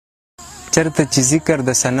چرته چې ذکر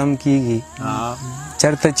د صنم کیږي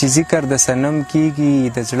چرته چې ذکر د صنم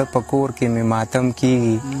کیږي د زړه په کور کې مې ماتم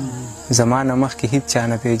کیږي زمانه مخکې هیڅ چا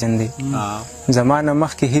نه پیژندې زمانه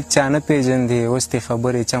مخکې هیڅ چا نه پیژندې اوس دې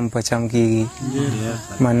خبرې چم په چم کیږي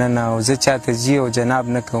مننه او زه چاته جی او جناب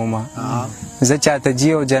نه کومه زه چاته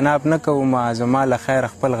جی او جناب نه کومه زما له خیر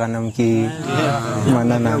خپل غنم کیږي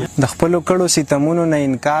مننه د خپلو کړو ستمونو نه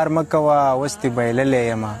انکار مه کوه اوس دې بایللی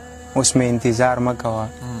یمه اوس مې انتظار مه کوه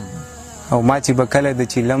او ما چې به کله د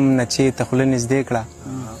چیلم نه چېرته خوله نږدې کړه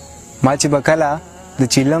ما چې به کله د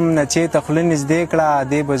چیلم نه چېرته خوله نږدې کړه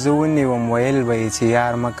دې به زه ونیوم ویل به یې چې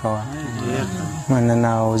یار مه کوه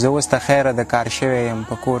مننه او زه اوس ته خیره د کار شوی یم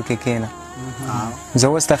په کور کې کښېنه زه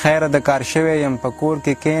اوس ته خیره د کار شوی یم په کور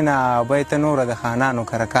کې کښېنه ابی ته نوره د خانانو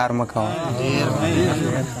کره کار مه کوه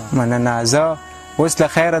مننه زه اوس له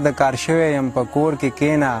خیره د کار شوی یم په کور کې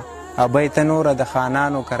کښېنه ابی ته نوره د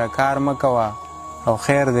خانانو کره کار مه کوه او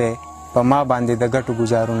خیر دی په ما باندې د ګټو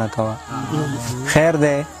ګزارونه کوه خیر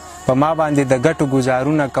دی په ما باندې د ګټو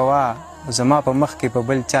ګزارونه کوه زما په مخ کې په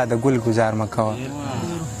بل چا د ګل ګزار مه کوه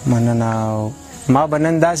مننه ما به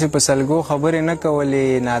نن داسې په سلګو خبرې نه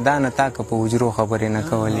کولې نادانه تا که په حجرو خبرې نه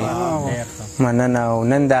کولې مننه او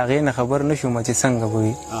نن د هغې نه خبر نه شومه چې څنګه به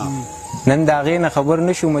وي نن د هغې نه خبر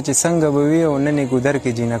نه شومه چې څنګه به وي او نن یې ګودر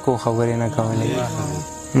کې جینکو خبرې نه کولې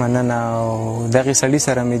مننه او دغې سړي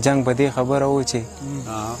سره مې جنګ په دې خبره و چې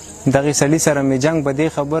دغې سړي سره مې جنګ په دې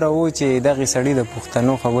خبره و چې دغې سړي د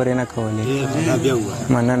پښتنو خبرې نه کولې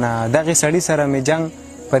مننه دغې سړي سره مې جنګ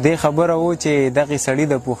په دې خبره و چې دغې سړي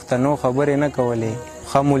د پښتنو خبرې نه کولې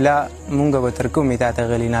ښه مولا مونږ به تر کومې تا ته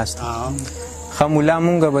غلي ناستو ښه مولا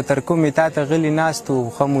مونږ به تر کومې تا ته غلي ناستو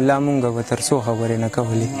ښه مولا مونږ به تر څو خبرې نه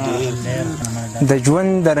کولې د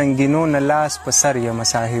ژوند د رنګینو نه لاس په سر یم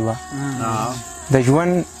صاحبه د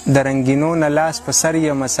ژوند د رنګینو نه لاس په سر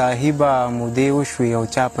یم صاحبه مودې وشوې او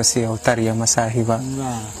چا پسې او تر یم صاحبه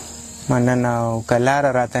مننه او که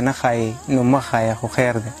لاره راته نه ښایې نو مه ښایه خو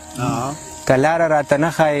خیر دی که لاره راته نه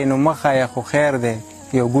ښایې نو مه ښایه خو خیر دی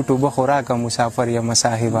یو ګوټ اوبه خو راکه مسافر یم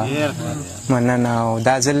صاحبه مننه او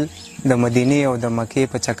دا ځل د مدینې او د مکې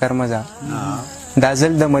په چکر مه ځه دا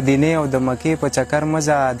ځل د مدینې او د مکې په چکر مه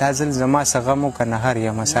ځه دا ځل زما څه غم و که نهر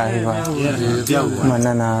یم صاحبه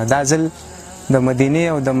مننه دا ځل د مدینې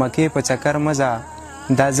او د مکې په چکر مه ځه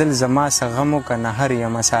دا ځل زما څه غم و که نهر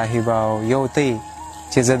یم صاحبه او یو ته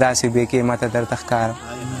چې زه داسې بې قیمته درته ښکارم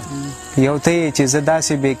یو ته چې زه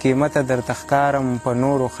داسې بې قیمته درته ښکارم په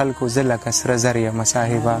نورو خلکو زه لکه سره زر یم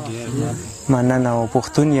صاحبه مننه او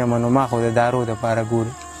پښتون یم نو ما خو د دارو دپاره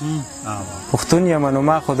ګوري پښتون یم نو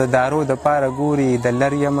ما خو د دارو دپاره ګوري د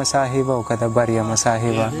لر یم صاحبه او که د بر یم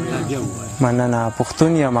صاحبه مننه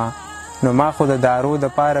پښتون یم نو ما خو د دارو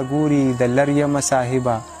دپاره ګوري د لر یم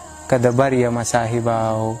صاحبه که د بر یم صاحبه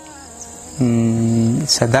او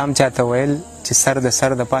صدام چاته ویل چې سر د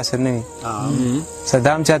سر د پاسه نه وي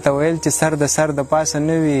صدام چاته ویل چې سر د سر د پاسه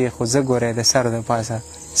نه وي خو زه ګورې د سر د پاسه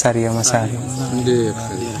سر یم صاحبه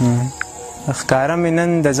ښکاره مې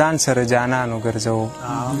نن د ځان سره جانانو ګرځوو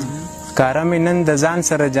ښکاره مې نن د ځان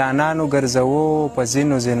سره جانانو ګرځوو په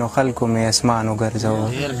ځینو ځینو خلکو مې اسمانو ګرځوو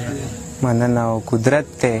مننه او قدرت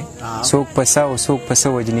دی څوک په څه او څوک په څه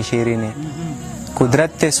وجني شیرینې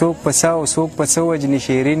قدرت دی څوک په څه او څوک په څه وجني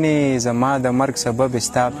شیرینې زما د مرګ سبب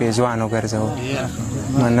ستا پیزوانو ګرځوو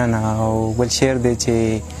مننه او بل شعر دی چې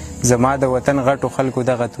زما د وطن غټو خلکو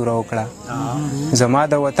دغه توره وکړه زما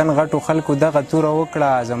د وطن غټو خلکو دغه توره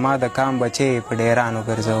وکړه زما د کام بچې په ډیرانو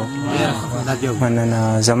ګرځوو مننه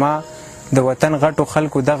زما د وطن غټو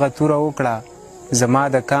خلکو دغه توره وکړه زما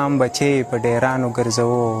د کام بچې په ډیرانو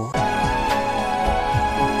ګرځوو